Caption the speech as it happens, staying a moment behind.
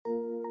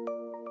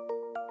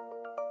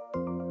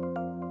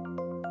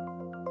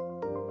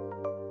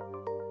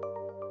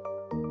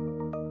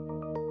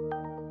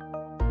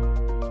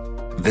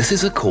This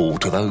is a call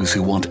to those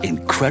who want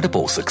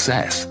incredible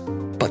success,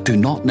 but do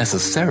not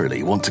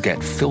necessarily want to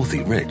get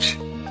filthy rich.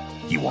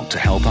 You want to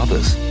help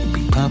others,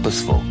 be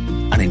purposeful,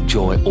 and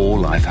enjoy all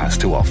life has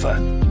to offer.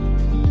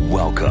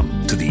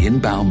 Welcome to the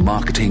Inbound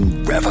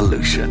Marketing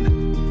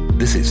Revolution.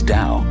 This is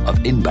Tao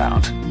of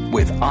Inbound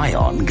with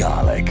Ion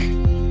Garlic.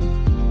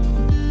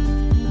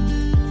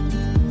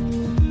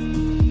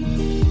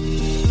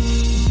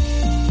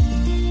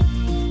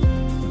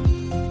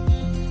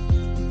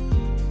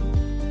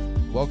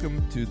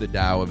 Welcome to the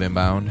Tao of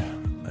Inbound,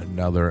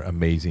 another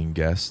amazing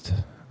guest.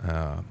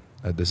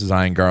 This is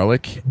Ion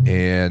Garlic,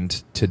 and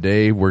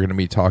today we're going to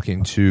be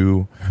talking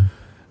to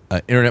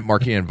an internet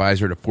marketing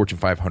advisor to Fortune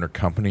 500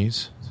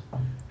 companies,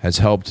 has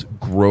helped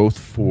growth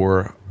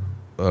for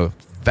a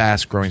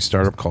fast-growing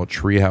startup called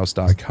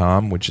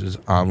Treehouse.com, which is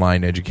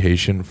online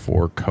education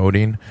for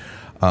coding,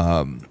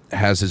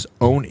 has his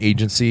own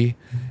agency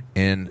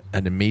and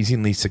an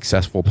amazingly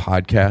successful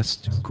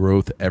podcast,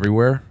 Growth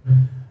Everywhere.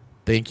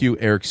 Thank you,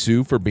 Eric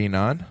Siu, for being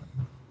on.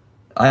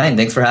 Hi,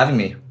 thanks for having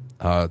me.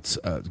 It's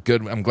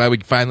good. I'm glad we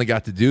finally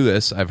got to do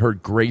this. I've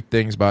heard great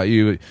things about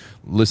you.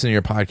 Listen to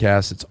your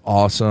podcast. It's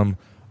awesome.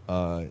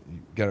 You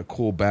got a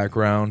cool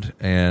background.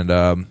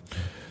 And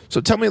so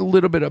tell me a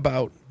little bit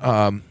about,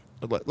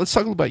 let's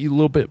talk about you a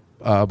little bit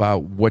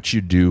about what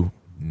you do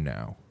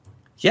now.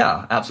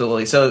 Yeah,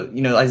 absolutely. So,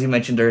 as you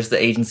mentioned, there's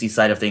the agency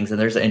side of things,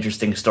 and there's an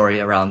interesting story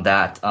around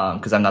that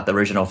because I'm not the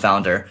original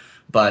founder.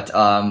 But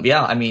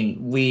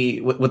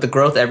with the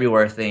Growth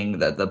Everywhere thing,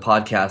 the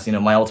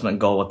podcast, my ultimate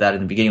goal with that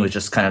in the beginning was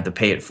just kind of to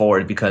pay it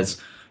forward because,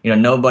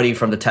 nobody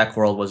from the tech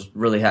world could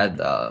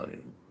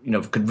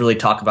really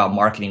talk about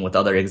marketing with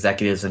other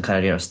executives and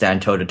kind of,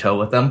 stand toe to toe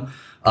with them.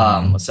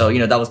 So,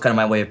 that was kind of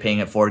my way of paying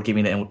it forward,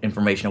 giving the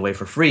information away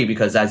for free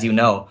because as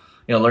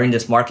learning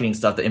this marketing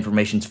stuff, the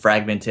information's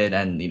fragmented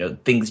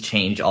and, things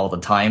change all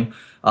the time.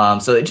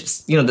 So it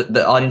just,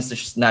 the audience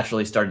just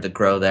naturally started to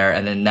grow there.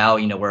 And then now,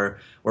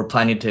 we're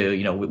planning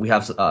to, we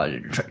have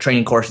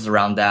training courses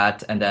around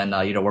that. And then,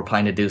 we're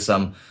planning to do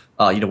some,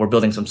 we're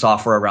building some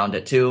software around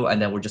it too.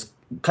 And then we're just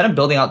kind of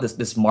building out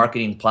this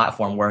marketing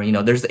platform where,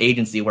 there's the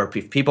agency where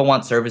if people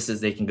want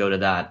services, they can go to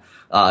that.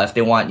 If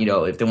they want,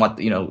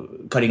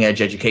 cutting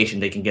edge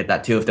education, they can get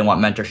that too. If they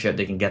want mentorship,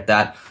 they can get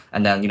that.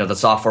 And then, the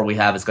software we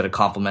have is going to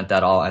complement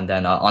that all. And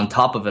then on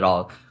top of it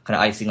all, kind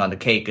of icing on the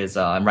cake is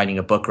I'm writing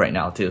a book right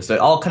now too. So it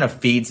all kind of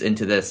feeds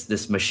into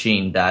this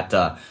machine that,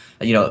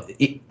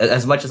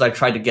 as much as I've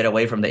tried to get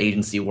away from the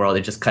agency world,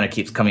 it just kind of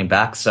keeps coming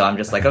back. So I'm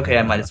just like, okay,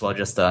 I might as well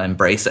just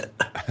embrace it.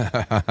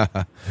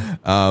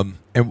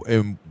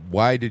 And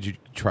why did you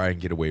try and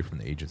get away from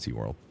the agency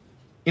world?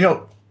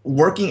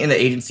 Working in the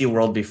agency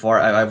world before,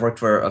 I've worked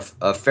for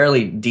a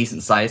fairly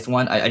decent sized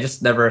one. I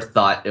just never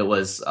thought it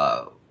was,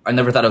 I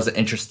never thought it was an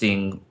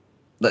interesting,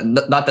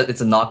 not that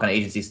it's a knock on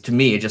agencies. To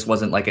me, it just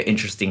wasn't like an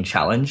interesting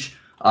challenge.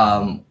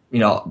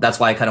 That's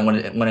why I kind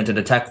of went into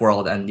the tech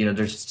world and,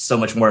 there's so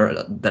much more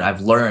that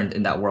I've learned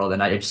in that world.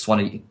 And I just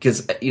want to,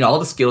 because, all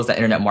the skills that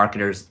internet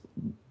marketers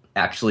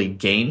actually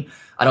gain,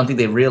 I don't think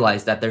they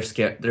realize that their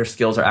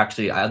skills are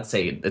actually, I'd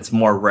say it's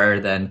more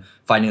rare than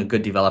finding a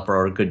good developer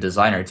or a good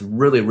designer. It's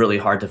really, really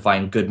hard to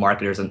find good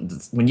marketers. And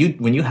when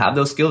you have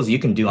those skills, you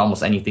can do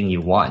almost anything you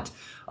want.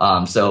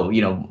 So,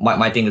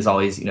 my thing is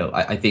always,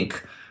 I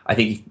think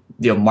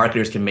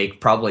marketers can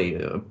make probably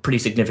a pretty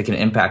significant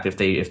impact if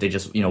they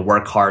just,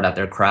 work hard at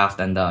their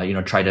craft and,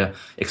 try to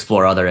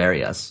explore other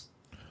areas.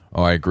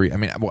 Oh, I agree. I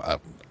mean,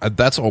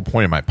 that's the whole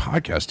point of my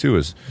podcast too,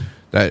 is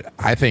that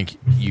I think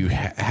you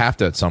have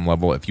to, at some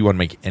level, if you want to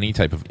make any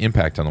type of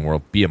impact on the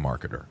world, be a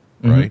marketer,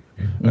 right?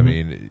 Mm-hmm. I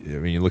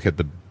mean, you look at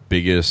the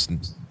biggest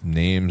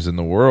names in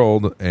the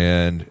world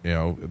and,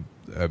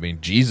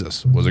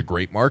 Jesus was a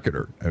great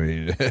marketer. I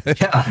mean,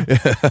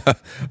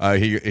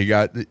 he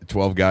got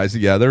 12 guys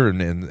together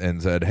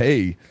and said,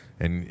 hey,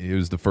 and it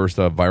was the first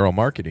viral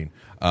marketing.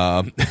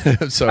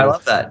 So I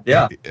love that.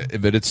 Yeah.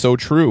 But it's so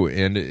true.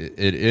 And it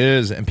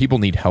is, and people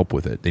need help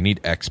with it. They need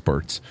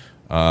experts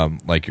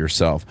like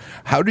yourself.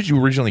 How did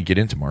you originally get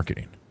into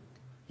marketing?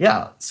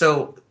 Yeah.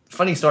 So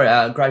funny story.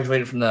 I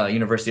graduated from the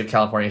University of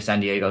California, San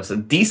Diego. So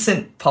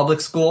decent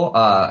public school.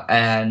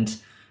 And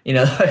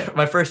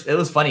it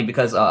was funny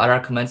because at our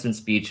commencement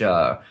speech,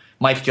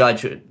 Mike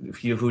Judge,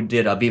 who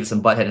did Beavis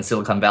and Butthead in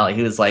Silicon Valley,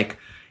 he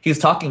was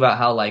talking about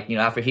how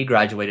after he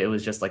graduated, it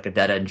was just like a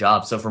dead end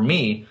job. So for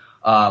me,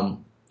 I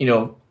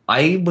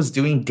was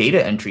doing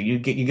data entry. You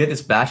get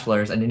this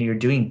bachelor's and then you're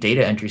doing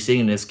data entry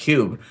sitting in this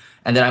cube.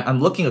 And then I'm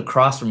looking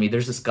across from me.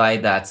 There's this guy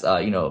that's,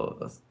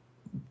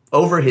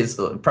 over his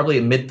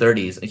probably mid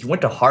 30s. He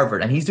went to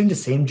Harvard and he's doing the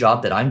same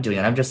job that I'm doing.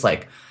 And I'm just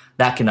like,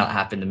 that cannot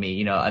happen to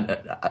me.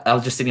 I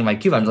was just sitting in my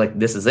cube. I'm just like,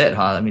 this is it,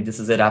 huh? I mean, this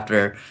is it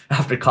after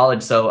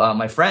college. So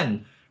my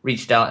friend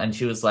reached out and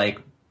she was like,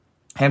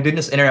 hey, I'm doing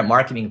this internet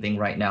marketing thing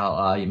right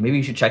now. Maybe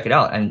you should check it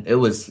out. And it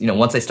was,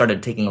 once I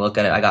started taking a look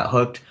at it, I got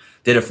hooked,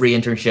 did a free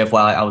internship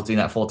while I was doing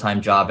that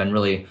full-time job and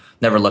really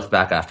never looked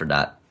back after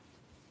that.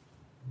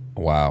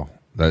 Wow.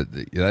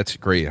 That's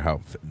great.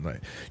 How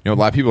a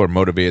lot of people are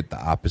motivated the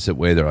opposite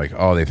way. They're like,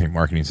 oh, they think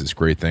marketing is this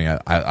great thing.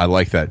 I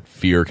like that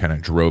fear kind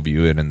of drove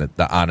you in, and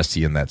the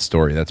honesty in that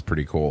story. That's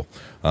pretty cool.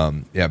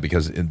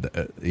 Because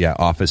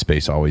Office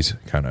Space always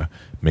kind of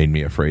made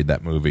me afraid.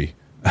 That movie.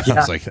 Yeah, I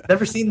was like,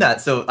 never seen that,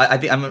 so I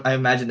think I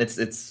imagine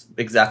it's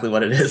exactly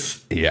what it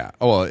is. Yeah.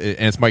 Oh, and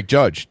it's Mike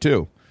Judge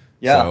too.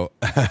 Yeah.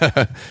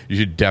 So you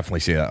should definitely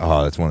see that.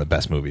 Oh, that's one of the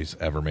best movies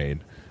ever made.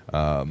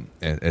 And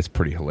it's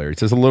pretty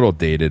hilarious. It's a little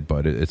dated,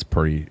 but it's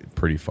pretty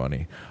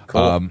funny.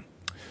 Cool.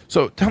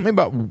 So tell me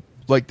about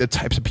like the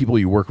types of people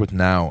you work with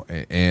now,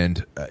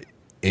 and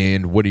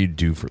what do you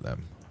do for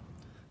them?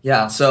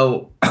 Yeah,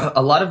 so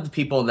a lot of the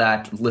people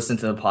that listen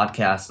to the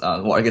podcast,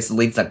 I guess the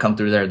leads that come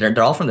through there,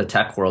 they're all from the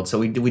tech world. So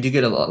we do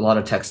get a lot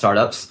of tech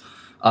startups,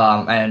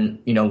 and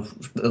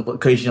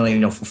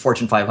occasionally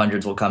Fortune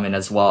 500s will come in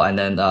as well. And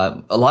then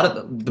a lot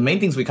of the main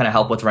things we kind of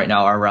help with right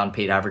now are around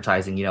paid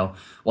advertising.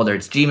 Whether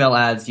it's Gmail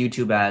ads,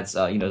 YouTube ads,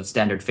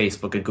 standard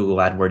Facebook and Google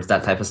AdWords,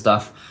 that type of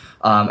stuff.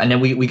 And then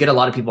we get a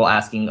lot of people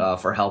asking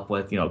for help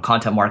with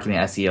content marketing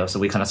and SEO, so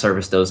we kind of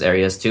service those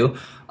areas too.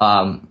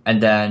 And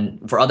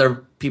then for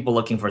other people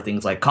looking for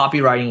things like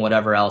copywriting,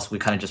 whatever else, we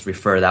kind of just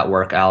refer that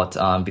work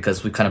out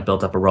because we kind of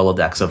built up a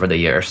Rolodex over the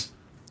years.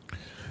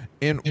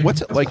 And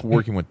what's it like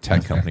working with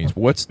tech companies?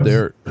 What's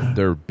their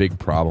big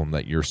problem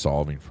that you're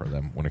solving for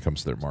them when it comes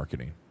to their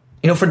marketing?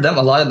 For them,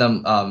 a lot of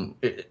them,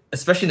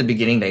 especially in the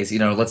beginning days,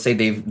 let's say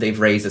they've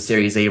raised a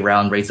Series A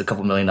round, raised a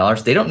couple $1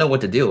 million. They don't know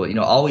what to do.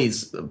 They're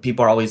always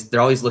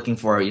looking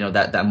for,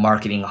 that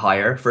marketing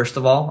hire, first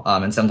of all.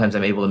 And sometimes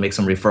I'm able to make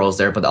some referrals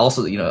there, but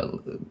also,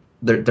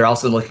 they're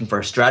also looking for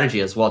a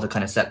strategy as well to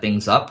kind of set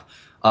things up,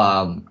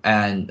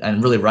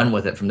 and really run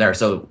with it from there.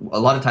 So a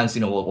lot of times,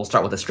 we'll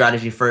start with a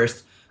strategy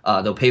first.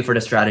 They'll pay for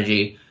the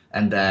strategy,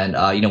 and then,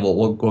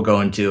 we'll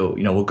go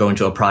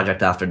into a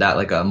project after that,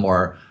 like a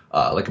more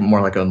like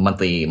a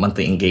monthly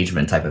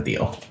engagement type of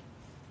deal.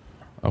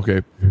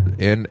 Okay,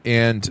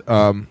 and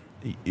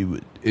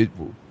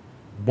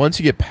once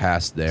you get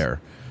past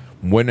there,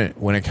 when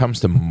it comes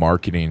to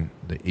marketing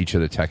each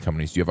of the tech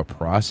companies, do you have a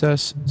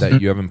process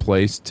that you have in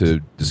place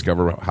to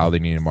discover how they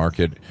need to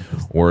market,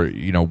 or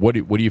what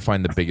do you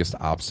find the biggest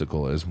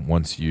obstacle is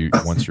once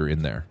you're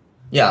in there?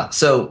 Yeah.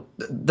 So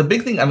the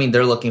big thing,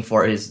 they're looking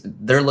for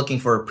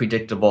a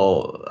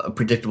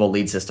predictable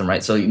lead system,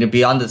 right? So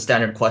beyond the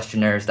standard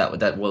questionnaires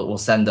that we'll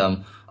send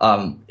them,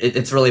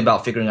 it's really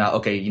about figuring out,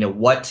 okay,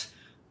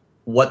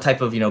 what type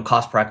of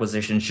cost per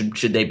acquisition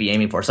should they be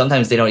aiming for?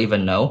 Sometimes they don't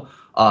even know,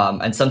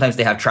 and sometimes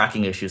they have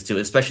tracking issues too.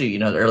 Especially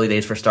the early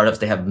days for startups,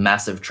 they have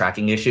massive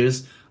tracking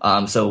issues.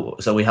 So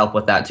we help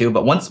with that too.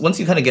 But once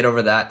you kind of get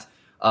over that,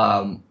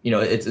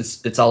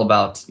 it's all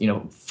about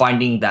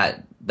finding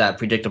that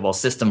predictable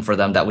system for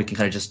them that we can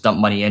kind of just dump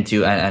money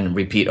into and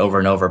repeat over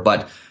and over.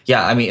 But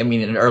yeah, in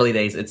the early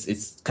days,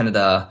 it's kind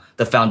of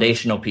the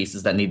foundational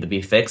pieces that need to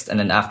be fixed. And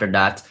then after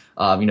that,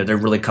 they're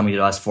really coming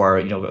to us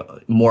for,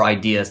 more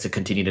ideas to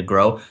continue to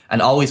grow.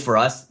 And always for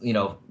us,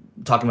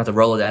 talking about the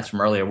Rolodex from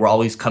earlier, we're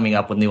always coming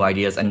up with new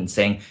ideas and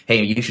saying,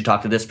 hey, you should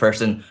talk to this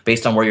person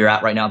based on where you're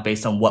at right now,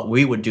 based on what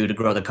we would do to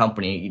grow the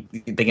company.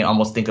 They can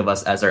almost think of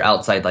us as their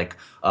outside, like,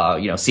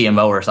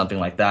 CMO or something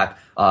like that.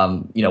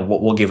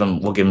 We'll give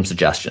them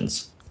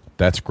suggestions.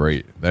 That's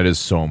great. That is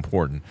so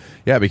important.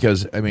 Yeah,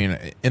 because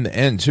in the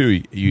end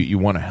too, you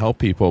want to help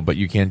people, but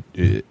you can't.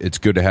 It's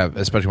good to have,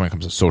 especially when it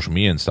comes to social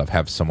media and stuff,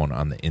 have someone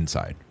on the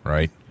inside,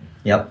 right?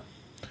 Yep.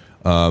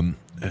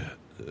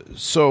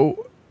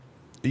 So,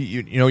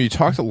 you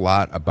talked a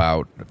lot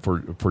about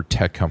for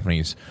tech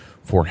companies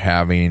for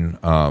having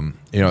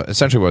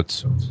essentially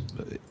what's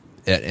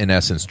in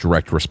essence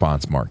direct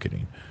response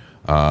marketing.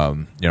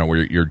 Where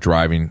you're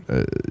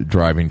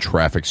driving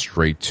traffic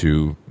straight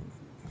to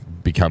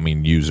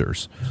becoming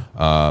users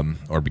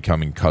or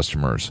becoming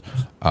customers.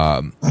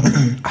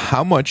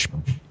 How much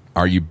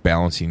are you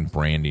balancing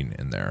branding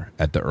in there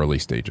at the early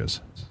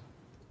stages?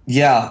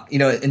 Yeah,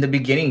 in the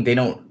beginning,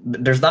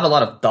 there's not a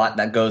lot of thought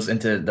that goes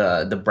into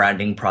the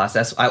branding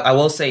process. I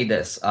will say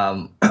this,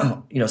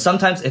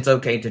 sometimes it's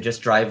okay to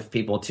just drive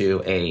people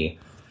to a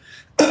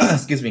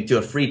to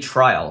a free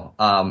trial,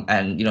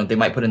 and they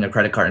might put in their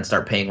credit card and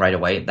start paying right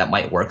away. That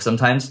might work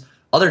sometimes.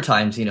 Other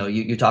times,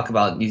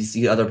 you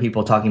see other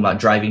people talking about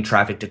driving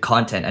traffic to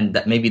content, and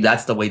that maybe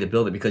that's the way to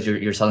build it because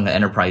you're selling an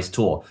enterprise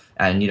tool,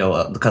 and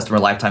the customer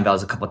lifetime value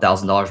is a couple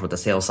 $1,000s, but the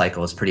sales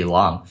cycle is pretty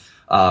long.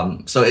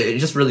 So it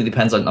just really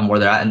depends on where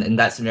they're at. And in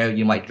that scenario,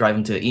 you might drive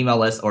them to an email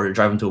list or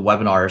drive them to a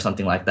webinar or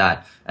something like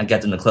that and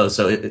get them to close.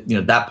 So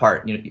that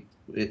part,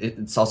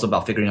 it's also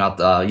about figuring out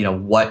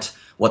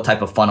what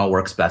type of funnel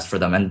works best for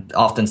them. And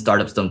often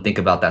startups don't think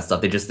about that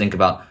stuff. They just think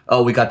about,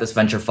 oh, we got this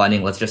venture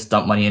funding. Let's just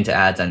dump money into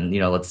ads and,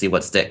 let's see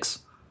what sticks.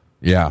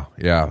 Yeah.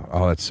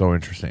 Oh, that's so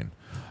interesting.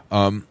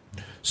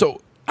 So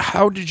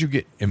how did you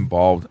get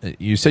involved?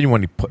 You said you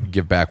wanted to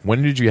give back.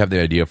 When did you have the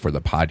idea for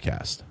the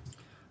podcast?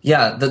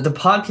 Yeah, the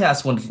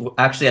podcast was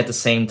actually at the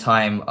same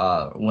time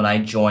when I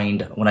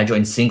joined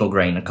Single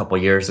Grain a couple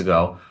of years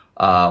ago.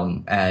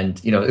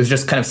 And it was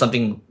just kind of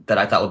something that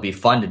I thought would be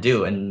fun to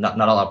do, and not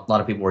a lot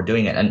of people were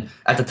doing it. And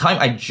at the time,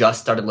 I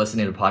just started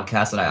listening to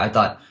podcasts, and I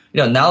thought,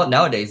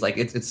 nowadays, like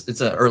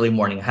it's an early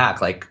morning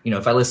hack. Like,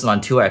 if I listen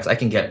on 2X, I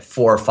can get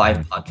 4 or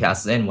 5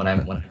 podcasts in when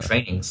I'm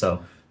training.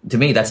 So to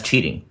me, that's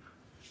cheating.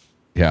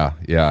 Yeah,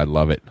 I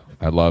love it.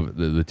 I love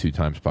the 2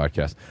 Times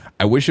podcast.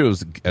 I wish it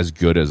was as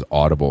good as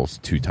Audible's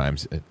 2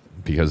 Times,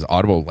 because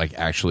Audible like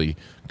actually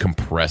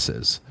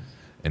compresses,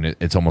 and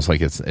it's almost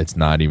like it's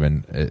not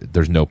even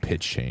there's no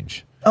pitch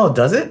change. Oh,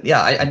 does it?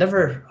 Yeah, I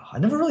never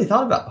really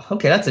thought about.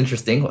 Okay, that's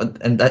interesting,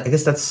 and I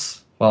guess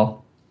that's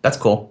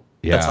cool.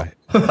 Yeah,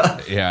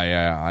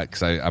 yeah.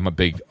 Because I'm a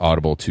big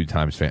Audible 2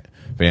 Times fan.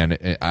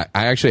 I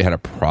actually had a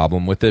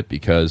problem with it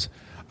because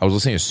I was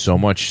listening to so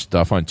much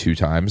stuff on 2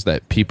 Times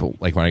that people,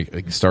 like when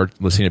I start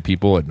listening to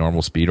people at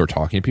normal speed or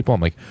talking to people, I'm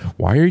like,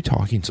 why are you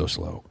talking so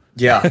slow?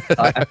 Yeah,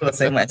 I feel the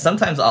same way.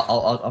 Sometimes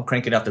I'll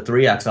crank it up to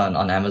 3X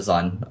on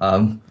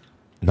Amazon.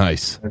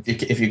 Nice,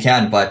 if you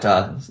can, but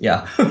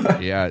yeah.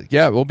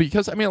 yeah. Well,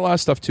 because I mean, a lot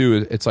of stuff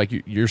too. It's like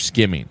you're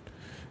skimming,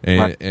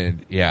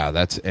 and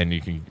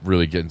you can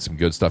really get in some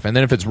good stuff. And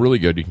then if it's really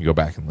good, you can go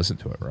back and listen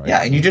to it, right?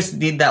 Yeah, and you just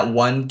need that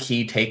one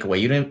key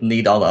takeaway. You don't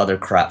need all the other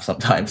crap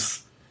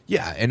sometimes.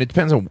 Yeah, and it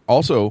depends on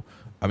also.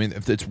 I mean,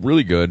 if it's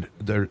really good,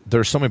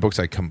 there's so many books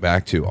I come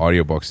back to,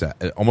 audiobooks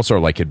that almost are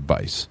like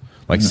advice.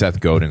 Like Seth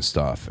Godin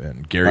stuff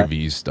and Gary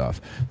Vee's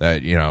stuff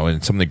that,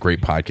 and some of the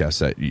great podcasts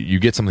that you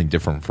get something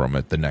different from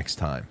it the next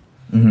time.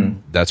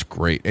 That's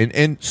great.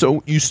 And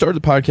so you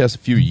started the podcast a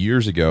few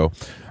years ago.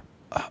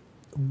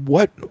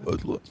 What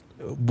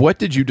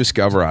did you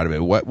discover out of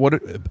it? What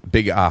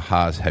big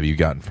ahas have you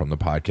gotten from the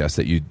podcast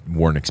that you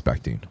weren't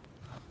expecting?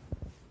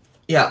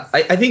 Yeah,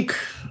 I think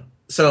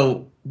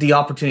so. The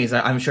opportunities,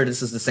 I'm sure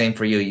this is the same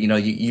for you.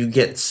 You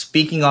get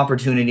speaking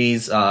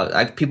opportunities.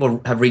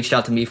 People have reached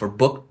out to me for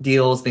book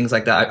deals, things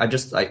like that.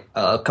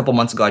 A couple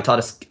months ago, I taught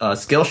a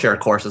Skillshare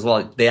course as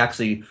well. They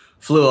actually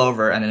flew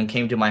over and then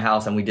came to my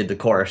house and we did the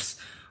course.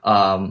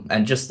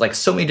 And just like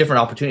so many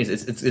different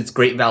opportunities. It's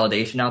great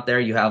validation out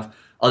there. You have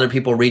other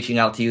people reaching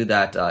out to you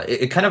that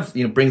it kind of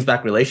brings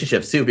back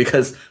relationships too,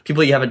 because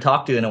people you haven't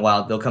talked to in a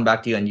while, they'll come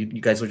back to you and you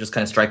guys will just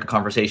kind of strike a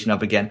conversation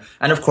up again.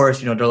 And of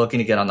course, they're looking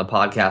to get on the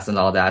podcast and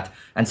all that.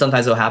 And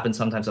sometimes it'll happen,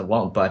 sometimes it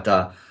won't. But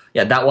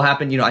that will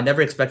happen. I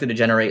never expected to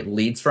generate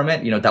leads from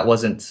it. That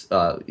wasn't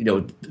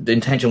the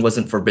intention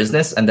wasn't for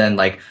business. And then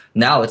like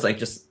now it's like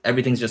just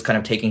everything's just kind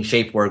of taking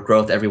shape where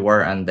Growth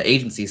Everywhere and the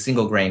agency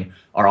Single Grain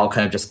are all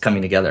kind of just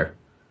coming together.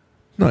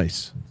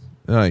 Nice.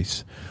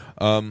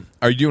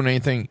 Are you doing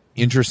anything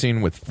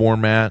interesting with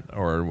format,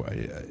 or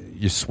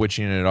you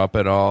switching it up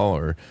at all,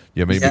 or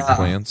you have any big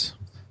plans?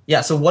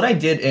 Yeah. So what I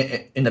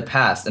did in the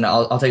past, and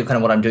I'll tell you kind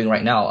of what I'm doing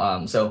right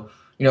now. So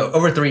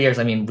over 3 years,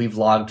 I mean, we've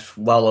logged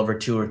well over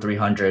 200 or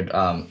 300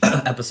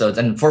 episodes,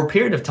 and for a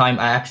period of time,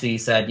 I actually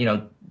said,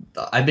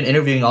 I've been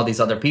interviewing all these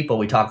other people.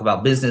 We talk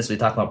about business, we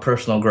talk about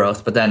personal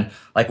growth, but then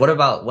like, what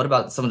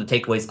about some of the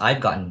takeaways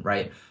I've gotten,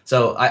 right?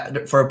 So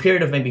for a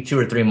period of maybe 2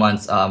 or 3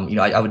 months,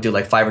 I would do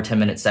like 5 or 10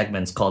 minute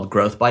segments called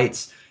Growth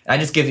Bites. And I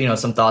just give,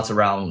 some thoughts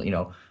around,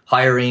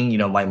 hiring,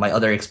 my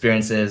other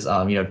experiences,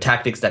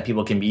 tactics that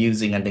people can be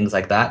using and things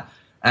like that.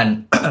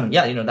 And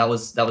that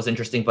was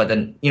interesting. But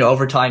then,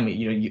 over time,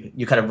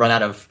 you kind of run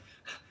out of,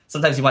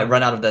 sometimes you might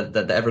run out of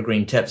the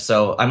evergreen tips.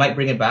 So I might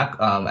bring it back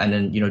and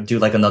then, do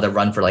like another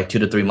run for like 2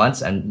 to 3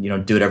 months and,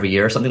 do it every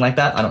year or something like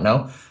that. I don't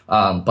know.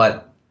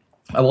 But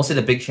I will say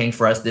the big change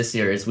for us this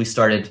year is we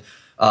started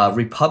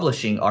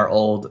republishing our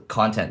old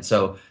content.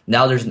 So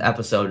now there's an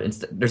episode,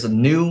 there's a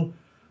new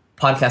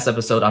podcast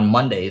episode on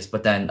Mondays,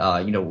 but then,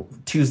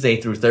 Tuesday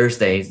through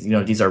Thursdays,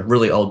 these are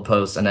really old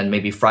posts. And then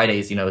maybe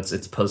Fridays,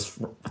 it's posts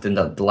within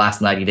the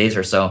last 90 days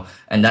or so.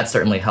 And that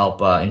certainly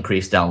help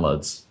increase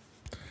downloads.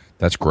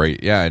 That's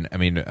great. Yeah. And I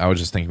mean, I was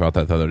just thinking about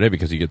that the other day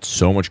because you get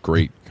so much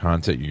great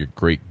content, you get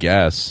great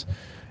guests,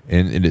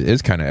 and it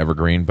is kind of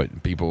evergreen,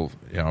 but people,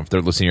 if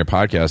they're listening to your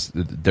podcast,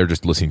 they're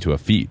just listening to a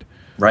feed.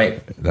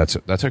 Right. That's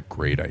a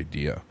great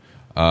idea.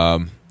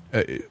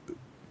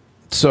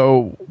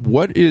 So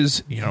what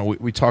is,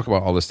 we talk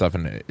about all this stuff,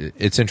 and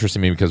it's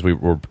interesting to me because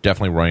we're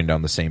definitely running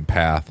down the same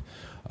path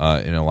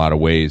in a lot of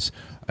ways.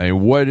 I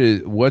mean,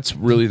 what's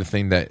really the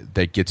thing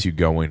that gets you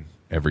going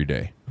every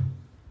day?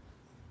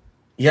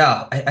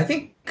 Yeah, I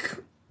think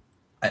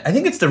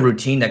it's the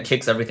routine that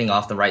kicks everything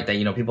off the right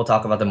day. People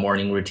talk about the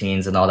morning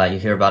routines and all that. You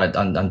hear about it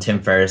on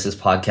Tim Ferriss's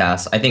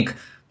podcast. I think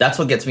that's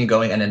what gets me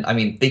going. And then, I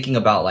mean, thinking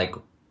about like,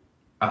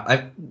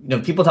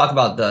 people talk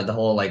about the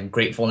whole like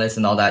gratefulness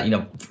and all that.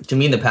 To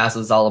me in the past it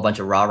was all a bunch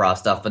of rah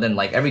stuff. But then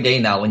like every day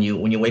now, when you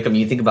wake up and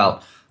you think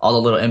about all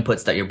the little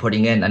inputs that you're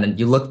putting in, and then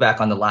you look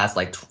back on the last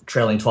like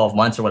trailing 12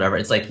 months or whatever,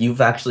 it's like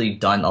you've actually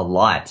done a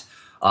lot.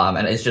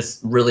 And it's just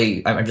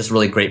really, I'm just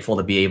really grateful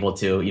to be able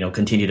to,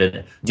 continue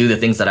to do the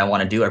things that I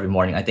want to do every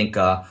morning. I think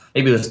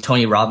maybe it was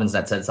Tony Robbins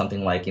that said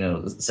something like,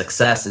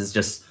 success is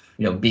just,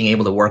 being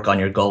able to work on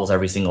your goals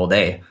every single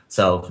day.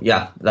 So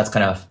yeah, that's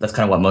kind of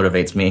what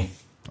motivates me.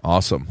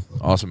 Awesome.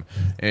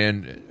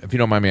 And if you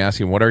don't mind me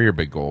asking, what are your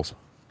big goals?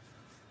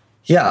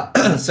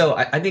 Yeah. So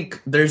I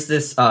think there's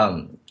this,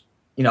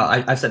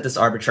 I've set this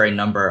arbitrary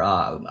number.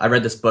 I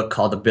read this book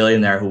called The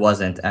Billionaire Who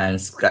Wasn't, and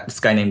this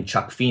guy named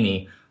Chuck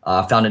Feeney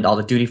founded all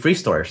the duty free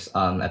stores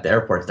at the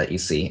airports that you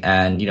see.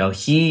 And,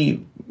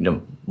 a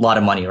lot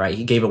of money, right?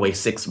 He gave away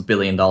 $6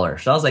 billion.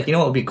 So I was like,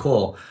 what would be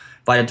cool?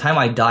 By the time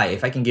I die,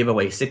 if I can give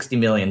away $60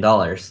 million,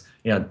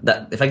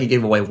 that if I could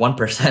give away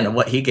 1% of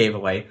what he gave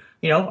away,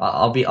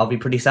 I'll be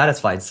pretty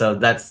satisfied. So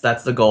that's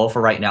the goal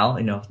for right now.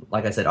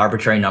 Like I said,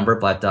 arbitrary number,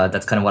 but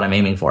that's kind of what I'm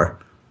aiming for.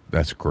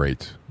 That's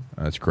great.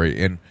 That's great.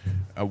 And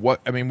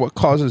what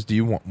causes do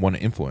you want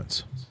to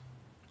influence?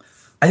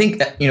 I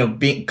think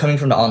coming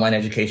from the online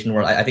education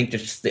world, I think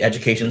just the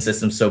education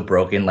system's so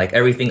broken. Like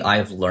everything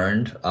I've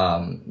learned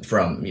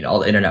from all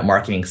the internet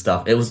marketing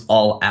stuff, it was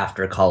all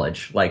after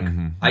college. Like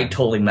I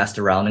totally messed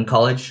around in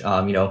college.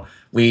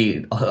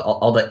 We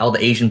all the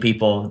Asian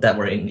people that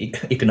were in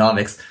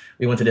economics,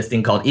 we went to this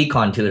thing called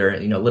Econ Tutor.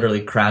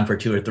 Literally crammed for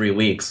 2 or 3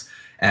 weeks,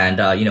 and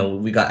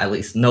we got at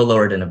least no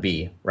lower than a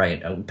B.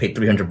 Right, we paid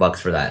 $300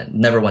 for that.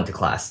 Never went to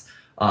class.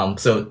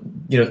 So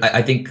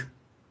I think.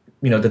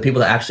 The people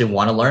that actually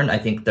want to learn, I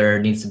think there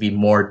needs to be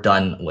more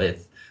done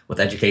with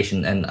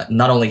education, and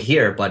not only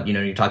here, but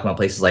you're talking about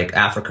places like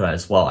Africa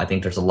as well. I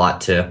think there's a lot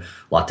to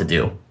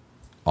do.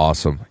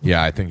 Awesome.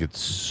 Yeah, I think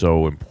it's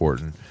so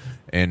important.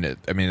 And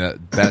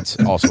that's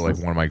also like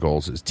one of my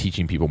goals is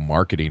teaching people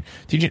marketing,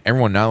 teaching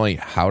everyone not only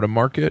how to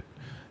market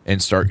and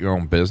start your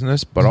own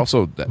business, but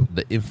also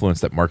the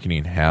influence that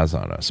marketing has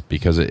on us,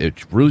 because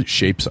it really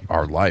shapes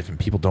our life, and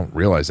people don't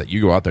realize that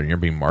you go out there and you're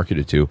being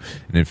marketed to,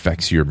 and it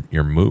affects your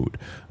mood.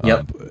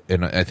 Yep.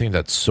 And I think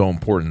that's so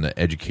important in the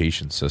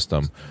education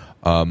system.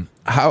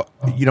 How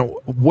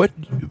what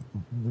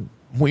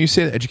when you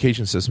say the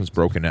education system is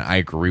broken, and I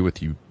agree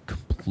with you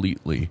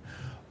completely.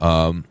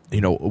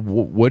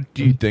 What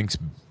do you think's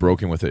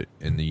broken with it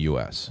in the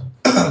U.S.?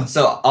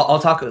 So I'll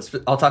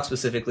talk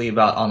specifically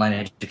about online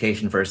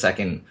education for a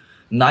second.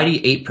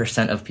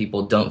 98% of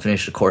people don't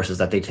finish the courses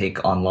that they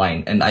take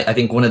online, and I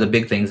think one of the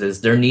big things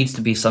is there needs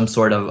to be some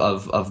sort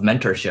of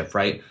mentorship,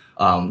 right?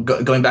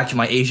 Going back to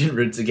my Asian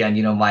roots again,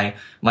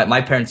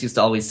 my parents used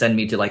to always send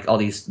me to like all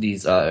these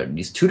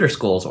tutor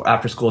schools or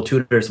after school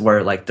tutors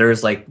where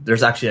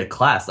there's actually a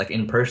class like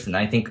in person.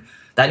 I think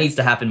that needs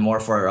to happen more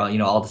for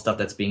all the stuff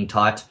that's being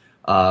taught.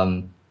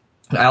 I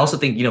also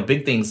think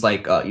big things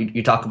like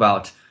you talk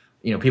about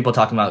people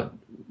talking about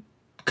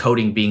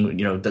coding being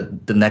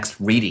the next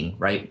reading,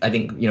 right? I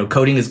think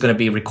coding is going to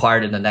be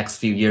required in the next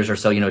few years or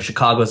so.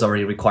 Chicago is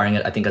already requiring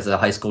it, I think, as a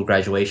high school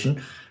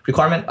graduation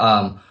requirement.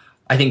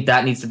 I think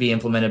that needs to be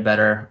implemented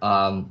better.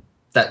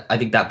 I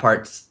think that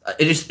part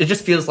it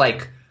just feels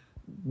like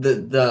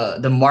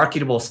the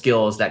marketable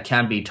skills that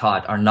can be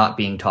taught are not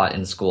being taught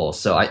in school.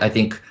 So I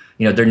think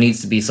there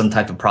needs to be some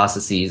type of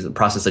process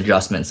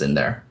adjustments in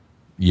there.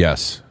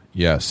 Yes.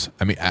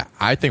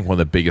 I think one of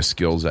the biggest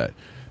skills that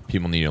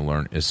people need to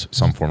learn is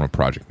some form of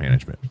project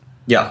management.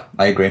 Yeah,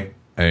 I agree.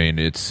 I mean,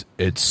 it's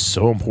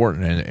so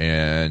important,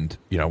 and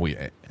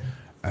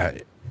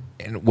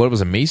and what was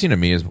amazing to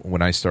me is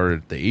when I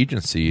started the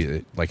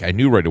agency, like I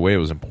knew right away it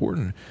was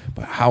important,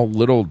 but how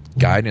little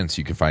guidance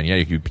you could find. Yeah,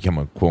 you could become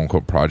a quote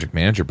unquote project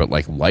manager, but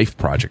like life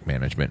project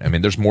management. I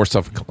mean, there's more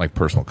stuff like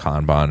personal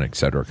Kanban, et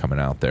cetera, coming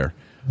out there.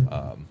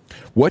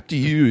 What do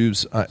you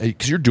use?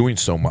 Because you're doing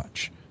so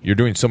much. You're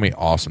doing so many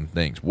awesome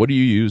things. What do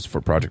you use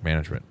for project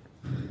management?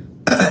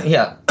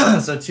 Yeah.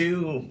 So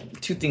two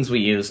things we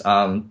use.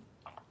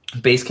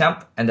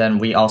 Basecamp, and then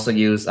we also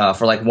use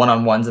for like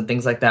one-on-ones and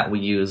things like that. We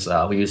use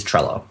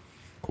Trello.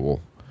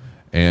 Cool.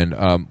 And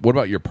what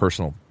about your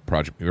personal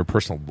project, your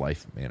personal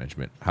life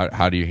management?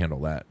 How do you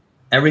handle that?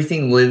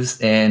 Everything lives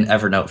in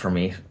Evernote for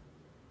me.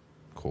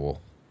 Cool.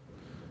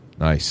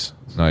 Nice.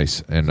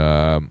 And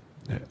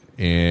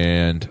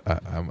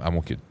I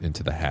won't get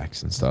into the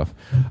hacks and stuff.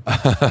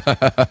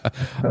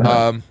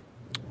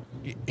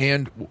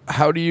 And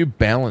how do you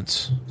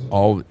balance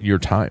all your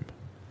time?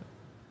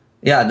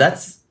 Yeah,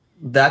 that's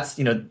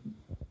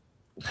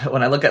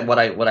when I look at what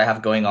I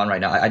have going on right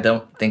now, I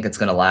don't think it's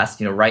going to last.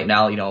 Right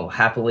now,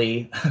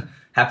 happily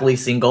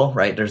single,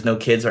 right? There's no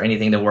kids or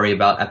anything to worry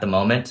about at the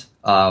moment.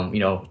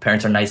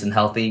 Parents are nice and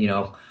healthy,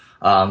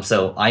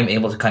 so I'm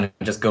able to kind of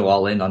just go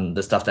all in on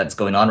the stuff that's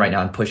going on right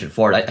now and push it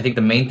forward. I think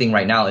the main thing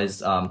right now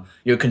is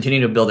you're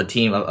continuing to build a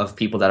team of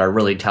people that are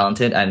really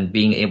talented and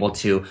being able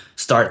to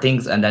start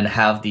things and then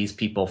have these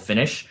people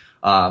finish.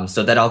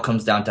 So that all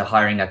comes down to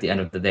hiring at the end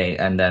of the day,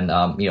 and then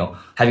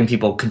having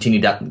people continue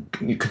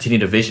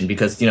to vision,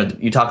 because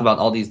you talk about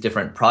all these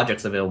different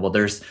projects available.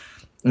 There's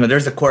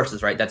the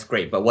courses, right? That's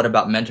great, but what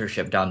about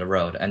mentorship down the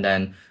road? And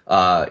then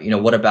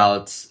what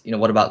about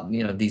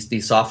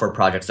these software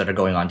projects that are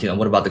going on?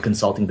 What about the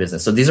consulting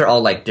business? So these are all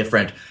like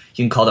different.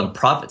 You can call them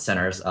profit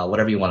centers,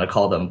 whatever you want to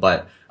call them,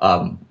 but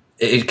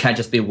it can't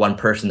just be one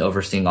person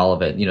overseeing all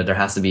of it. There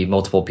has to be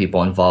multiple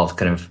people involved,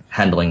 kind of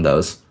handling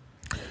those.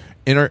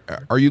 And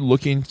are you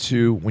looking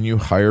to, when you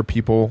hire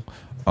people,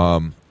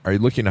 are you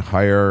looking to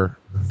hire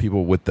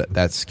people with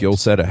that skill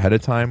set ahead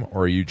of time,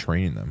 or are you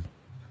training them?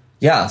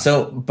 Yeah,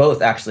 so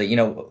both actually.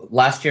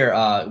 Last year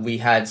we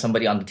had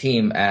somebody on the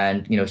team,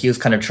 and he was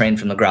kind of trained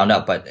from the ground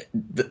up. But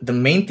the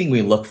main thing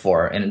we look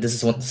for, and this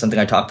is something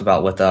I talked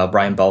about with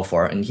Brian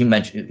Belfort, and he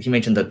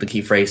mentioned the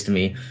key phrase to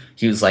me.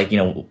 He was like,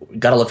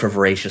 got to look for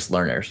voracious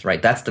learners,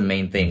 right? That's the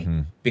main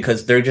thing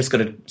because they're just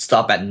going to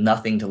stop at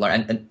nothing to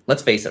learn. And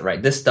let's face it,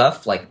 right? This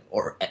stuff, like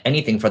or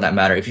anything for that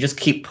matter, if you just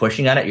keep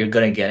pushing at it, you're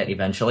going to get it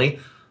eventually.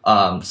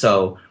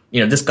 So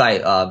this guy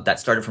that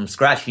started from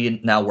scratch,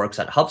 he now works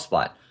at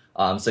HubSpot.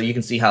 So you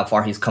can see how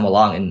far he's come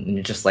along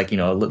in just like,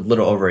 a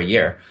little over a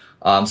year.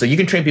 So you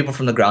can train people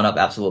from the ground up,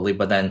 absolutely.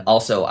 But then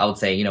also I would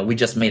say, we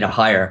just made a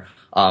hire.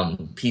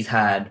 He's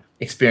had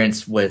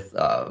experience with,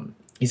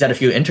 he's had a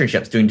few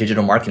internships doing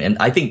digital marketing. And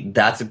I think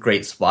that's a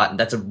great spot.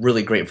 That's a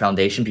really great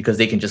foundation because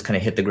they can just kind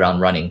of hit the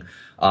ground running.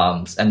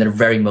 And they're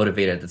very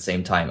motivated at the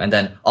same time. And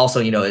then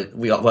also,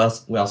 we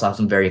also have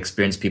some very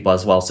experienced people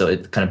as well. So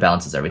it kind of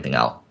balances everything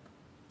out.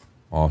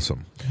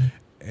 Awesome.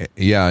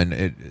 Yeah.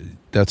 And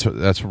that's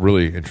a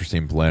really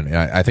interesting blend. And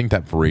I think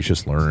that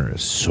voracious learner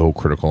is so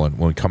critical. And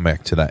when we come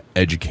back to that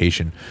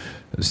education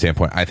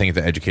standpoint, I think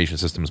the education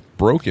system is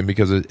broken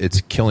because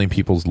it's killing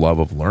people's love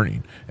of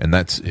learning, and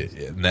that's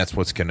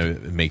what's going to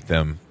make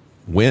them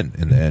win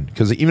in the end.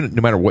 Because even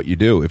no matter what you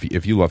do,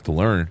 if you love to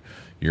learn,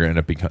 you're going to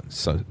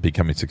end up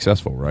becoming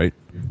successful, right?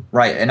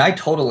 Right, and I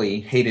totally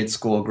hated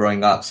school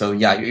growing up. So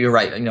yeah, you're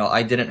right.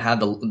 I didn't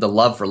have the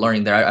love for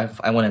learning there.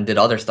 I went and did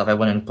other stuff. I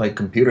went and played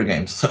computer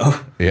games. So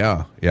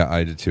yeah,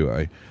 I did too.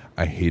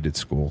 I hated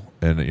school,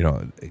 and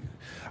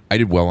I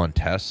did well on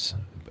tests,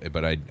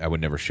 but I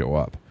would never show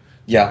up.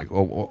 Yeah. Like,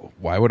 well,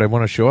 why would I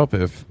want to show up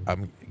if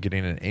I'm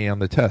getting an A on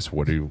the test?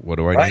 What do I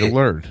Right. need to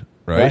learn?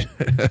 Right.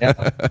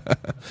 Yeah.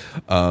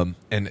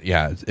 And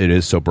yeah, it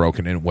is so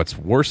broken. And what's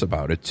worse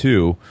about it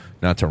too,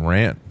 not to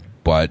rant,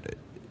 but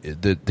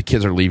the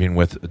kids are leaving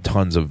with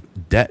tons of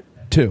debt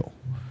too.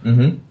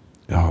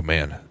 Mm-hmm. Oh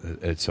man,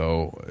 it's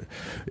so.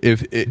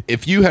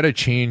 If you had to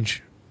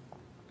change,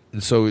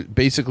 so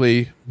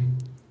basically,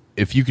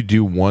 if you could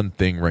do one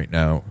thing right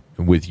now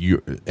with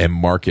you and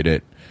market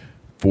it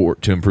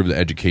to improve the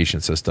education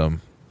system,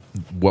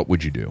 what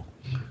would you do?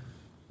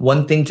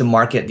 One thing to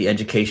market the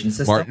education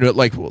system.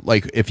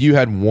 Like if you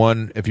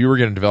were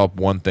going to develop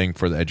one thing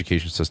for the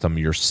education system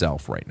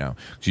yourself right now,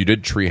 so you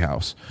did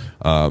Treehouse,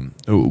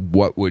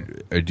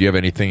 do you have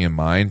anything in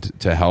mind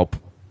to help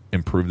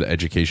improve the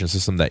education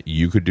system that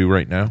you could do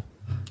right now?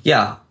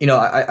 Yeah,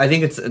 I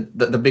think it's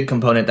the big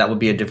component that would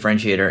be a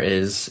differentiator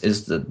is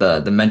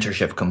the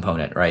mentorship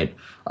component, right?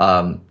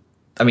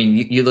 I mean,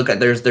 you look at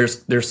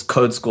there's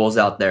code schools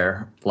out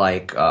there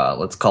like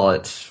let's call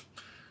it,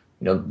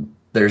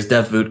 there's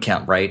Dev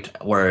Bootcamp, right,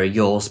 where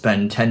you'll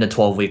spend 10 to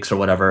 12 weeks or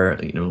whatever,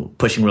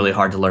 pushing really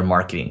hard to learn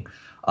marketing.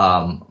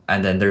 And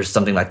then there's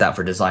something like that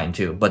for design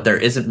too. But there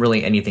isn't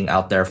really anything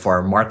out there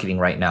for marketing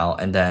right now.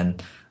 And then,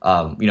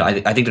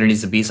 I think there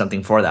needs to be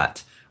something for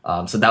that.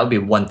 So that would be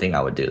one thing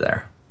I would do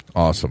there.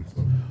 Awesome.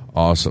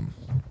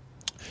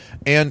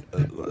 And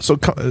so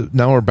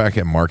now we're back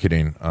at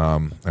marketing,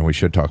 and we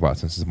should talk about it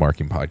since it's a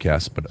marketing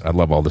podcast, but I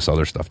love all this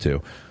other stuff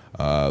too.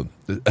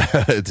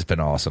 It's been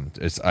awesome.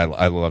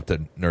 I love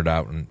to nerd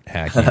out and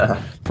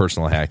hacking,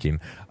 personal hacking.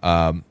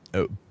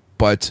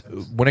 But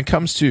when it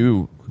comes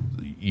to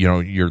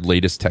your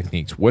latest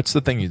techniques, what's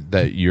the thing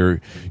that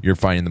you're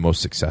finding the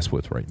most success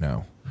with right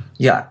now?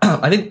 Yeah,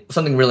 I think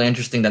something really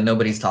interesting that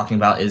nobody's talking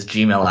about is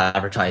Gmail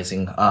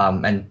advertising.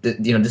 And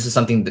this is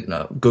something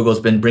that Google's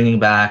been bringing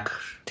back,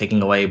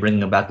 taking away,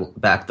 bringing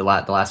back the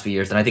last few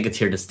years, and I think it's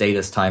here to stay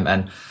this time.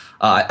 And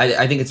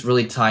I think it's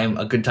really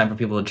a good time for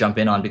people to jump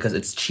in on because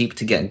it's cheap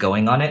to get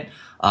going on it.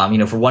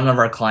 For one of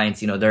our clients,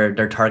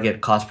 their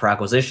target cost per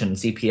acquisition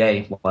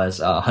CPA was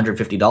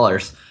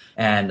 $150,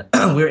 and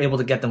we were able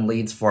to get them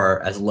leads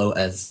for as low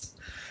as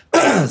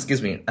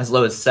excuse me, as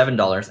low as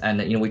 $7. And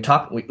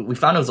we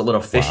found it was a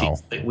little fishy. Wow.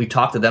 We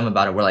talked to them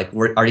about it. We're like,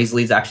 are these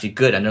leads actually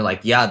good? And they're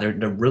like, yeah, they're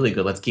really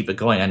good. Let's keep it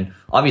going. And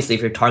obviously,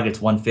 if your target's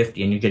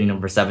 $150 and you're getting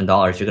them for $7,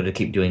 you're going to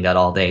keep doing that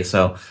all day.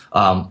 So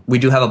we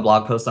do have a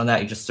blog post on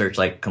that. You just search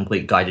like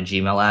complete guide to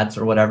Gmail ads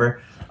or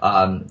whatever,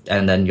 and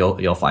then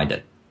you'll find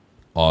it.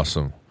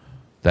 Awesome.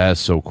 That is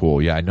so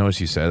cool. Yeah, I noticed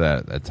you said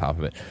that at the top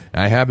of it.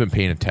 And I have been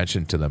paying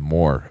attention to them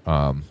more.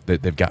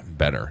 They've gotten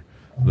better.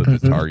 The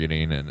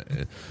targeting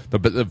and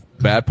but the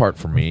bad part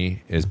for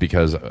me is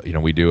because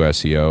we do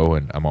SEO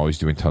and I'm always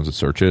doing tons of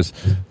searches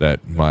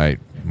that my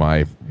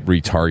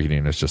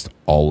retargeting is just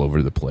all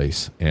over the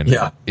place, and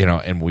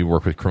and we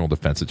work with criminal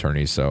defense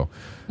attorneys, so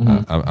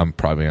I'm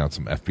probably on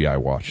some FBI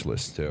watch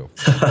list too.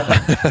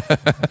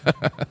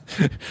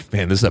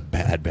 Man, this is a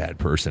bad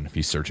person if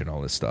he's searching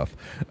all this stuff.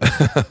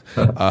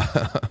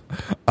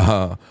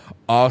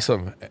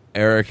 Awesome,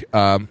 Eric.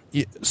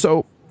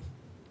 So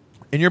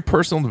in your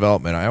personal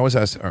development, I always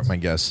ask my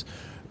guests,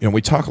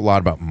 we talk a lot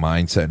about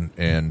mindset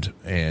and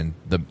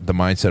the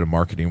mindset of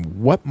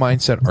marketing. What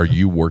mindset are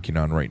you working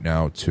on right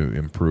now to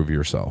improve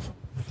yourself?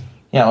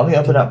 Yeah, let me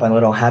open up my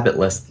little habit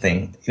list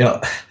thing.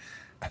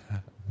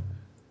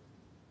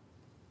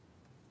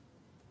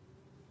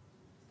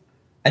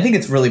 I think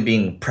it's really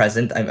being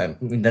present. I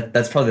mean,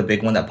 that's probably the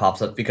big one that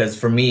pops up because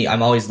for me,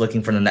 I'm always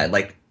looking for the net.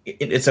 Like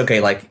it's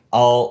okay. Like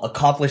I'll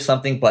accomplish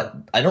something, but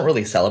I don't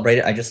really celebrate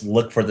it. I just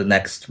look for the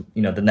next,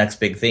 the next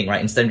big thing, right?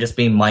 Instead of just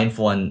being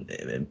mindful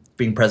and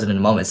being present in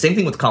the moment. Same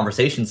thing with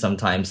conversations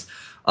sometimes.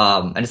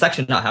 And it's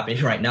actually not happening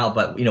right now,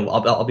 but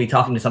I'll be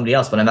talking to somebody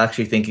else, but I'm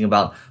actually thinking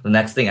about the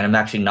next thing, and I'm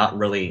actually not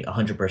really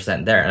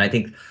 100% there. And I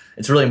think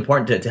it's really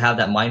important to have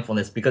that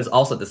mindfulness because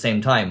also at the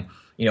same time,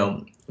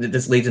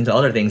 this leads into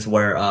other things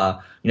where,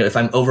 if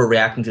I'm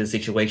overreacting to the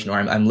situation or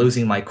I'm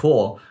losing my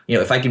cool,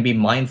 if I can be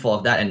mindful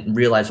of that and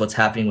realize what's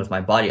happening with my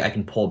body, I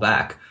can pull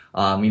back.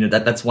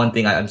 That's one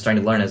thing I'm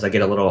starting to learn as I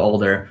get a little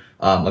older,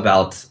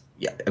 about,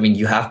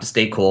 you have to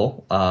stay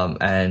cool,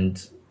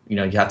 and you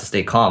have to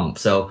stay calm.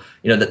 So,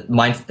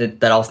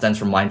 that all stems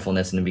from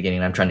mindfulness in the beginning.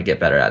 And I'm trying to get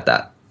better at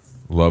that.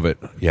 Love it.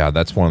 Yeah,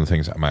 that's one of the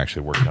things I'm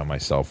actually working on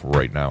myself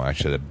right now.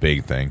 Actually, the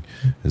big thing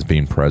is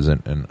being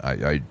present, and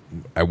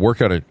I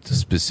work on it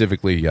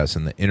specifically, yes,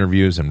 in the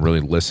interviews and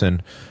really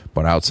listen,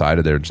 but outside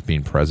of there, just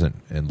being present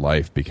in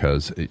life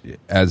because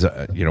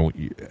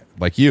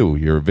like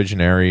you're a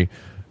visionary,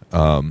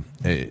 and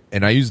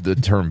I use the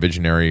term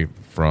visionary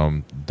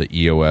from the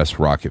EOS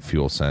rocket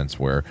fuel sense,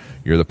 where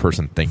you're the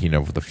person thinking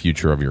of the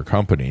future of your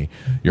company.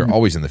 You're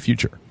always in the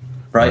future.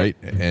 Right.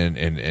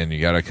 And you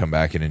got to come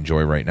back and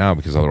enjoy right now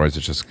because otherwise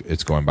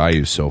it's going by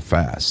you so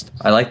fast.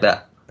 I like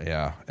that.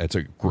 Yeah.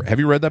 Have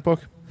you read that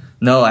book?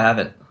 No, I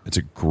haven't. It's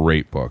a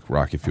great book,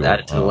 Rocket Fuel. Add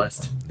it to the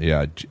list.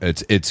 Yeah.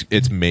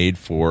 It's made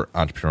for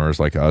entrepreneurs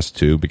like us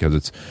too, because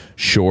it's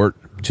short,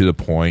 to the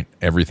point.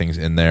 Everything's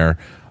in there.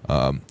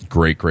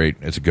 Great.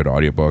 It's a good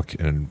audiobook,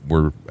 and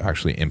we're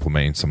actually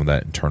implementing some of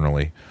that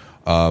internally.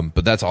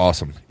 But that's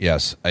awesome.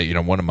 Yes.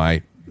 One of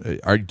my,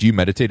 do you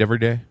meditate every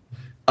day?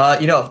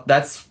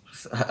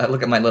 I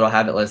look at my little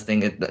habit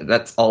listing.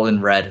 That's all in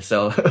red,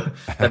 so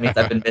that means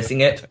I've been missing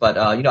it. But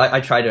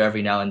I try to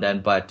every now and then.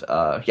 But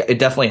it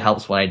definitely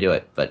helps when I do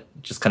it. But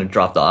just kind of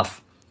dropped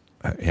off.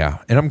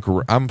 Yeah, and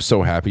I'm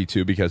so happy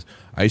too because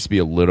I used to be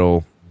a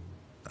little.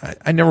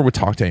 I never would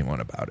talk to anyone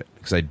about it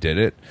because I did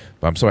it,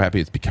 but I'm so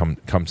happy it's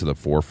come to the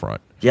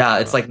forefront. Yeah,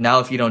 it's like now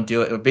if you don't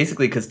do it,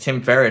 basically because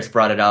Tim Ferriss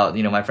brought it out.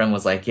 My friend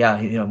was like,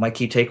 "Yeah, my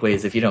key takeaway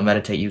is if you don't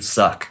meditate, you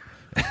suck."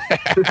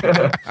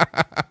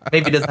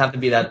 Maybe it doesn't have to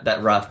be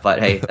that rough, but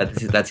hey,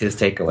 that's his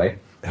takeaway.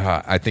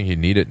 I think you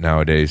need it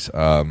nowadays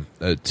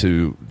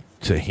to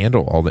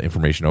handle all the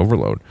information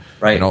overload,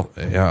 right?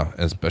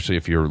 Especially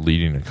if you're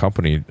leading a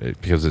company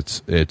because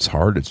it's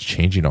hard. It's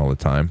changing all the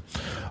time.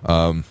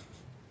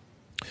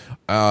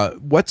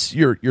 What's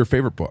your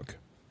favorite book?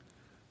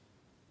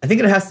 I think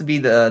it has to be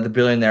the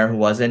Billionaire Who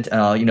Wasn't.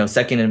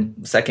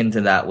 Second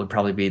to that would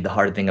probably be The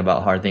Hard Thing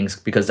About Hard Things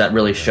because that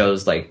really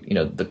shows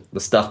the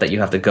stuff that you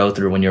have to go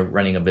through when you're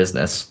running a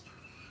business.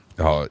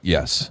 Oh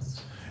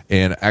yes,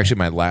 and actually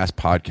my last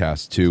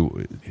podcast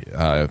too.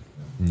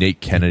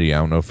 Nate Kennedy, I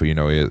don't know if you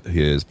know, he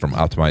is from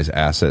Optimize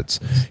Assets.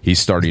 He's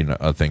starting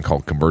a thing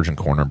called Conversion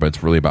Corner, but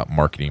it's really about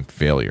marketing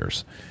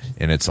failures,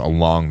 and it's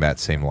along that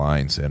same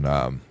lines. And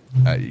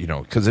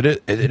because it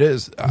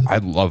is. I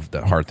love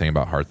the Hard Thing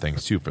About Hard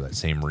Things too for that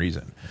same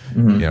reason.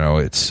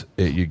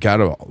 Mm-hmm. You got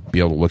to be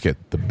able to look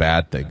at the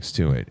bad things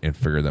too and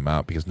figure them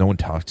out because no one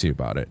talks to you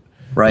about it.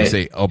 Right? They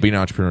say, "Oh, being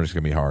an entrepreneur is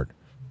going to be hard."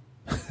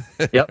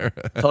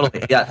 Yep,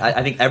 totally. Yeah,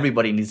 I think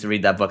everybody needs to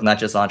read that book, not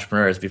just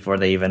entrepreneurs, before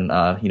they even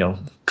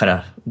kind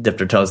of dip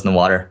their toes in the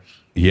water.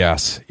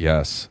 Yes,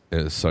 it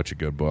is such a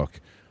good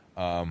book.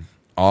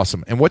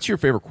 Awesome. And what's your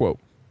favorite quote?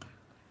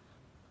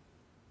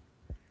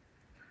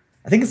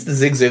 I think it's the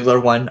Zig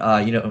Ziglar one.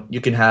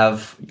 You can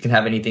have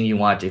anything you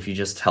want if you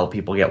just help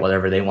people get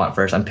whatever they want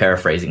first. I'm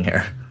paraphrasing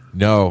here.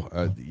 No,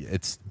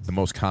 it's the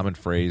most common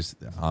phrase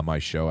on my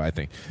show. I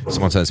think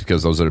someone says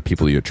because those are the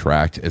people you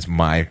attract. It's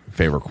my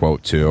favorite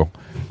quote too.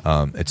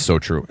 It's so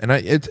true, and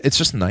it's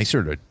just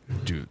nicer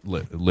to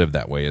live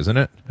that way, isn't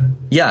it?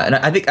 Yeah, and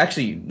I think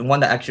actually the one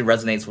that actually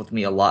resonates with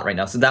me a lot right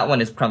now. So that one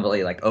is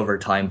probably like over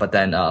time, but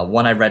then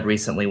one I read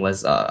recently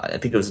was I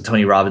think it was a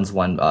Tony Robbins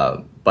one.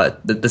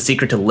 But the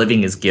secret to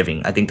living is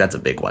giving. I think that's a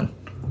big one.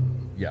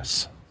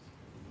 Yes,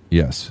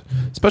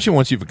 especially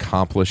once you've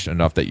accomplished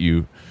enough that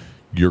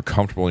you're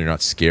comfortable, you're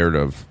not scared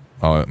of,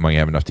 am I going to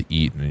have enough to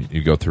eat? And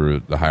you go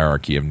through the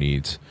hierarchy of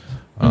needs.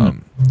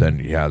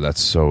 Then, yeah,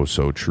 that's so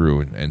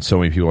true. And so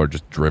many people are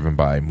just driven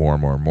by more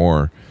and more and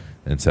more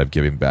instead of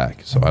giving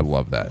back. So I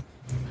love that.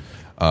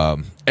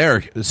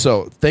 Eric,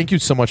 so thank you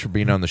so much for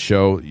being on the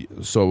show.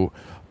 So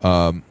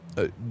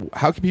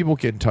how can people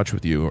get in touch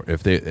with you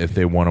if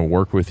they want to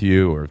work with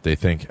you or if they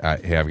think,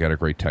 hey, I've got a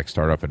great tech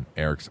startup and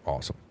Eric's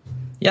awesome?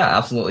 Yeah,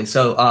 absolutely.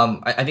 So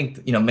I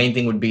think, main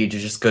thing would be to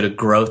just go to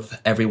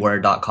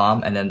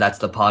growtheverywhere.com, and then that's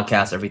the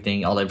podcast,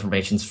 everything, all the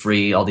information's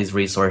free, all these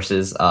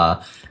resources.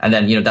 And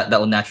then, that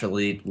will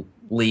naturally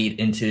lead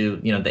into,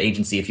 the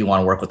agency if you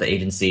want to work with the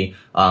agency.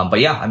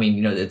 But yeah, I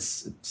mean,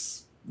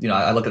 it's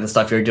I look at the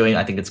stuff you're doing.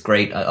 I think it's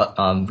great.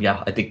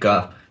 I think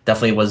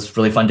definitely was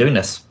really fun doing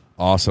this.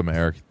 Awesome,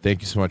 Eric.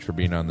 Thank you so much for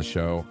being on the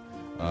show.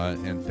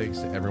 And thanks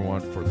to everyone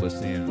for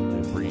listening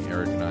and bringing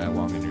Eric and I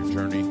along in your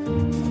journey.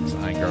 It's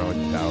Iron Garlic,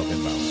 Tao of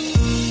Inbound.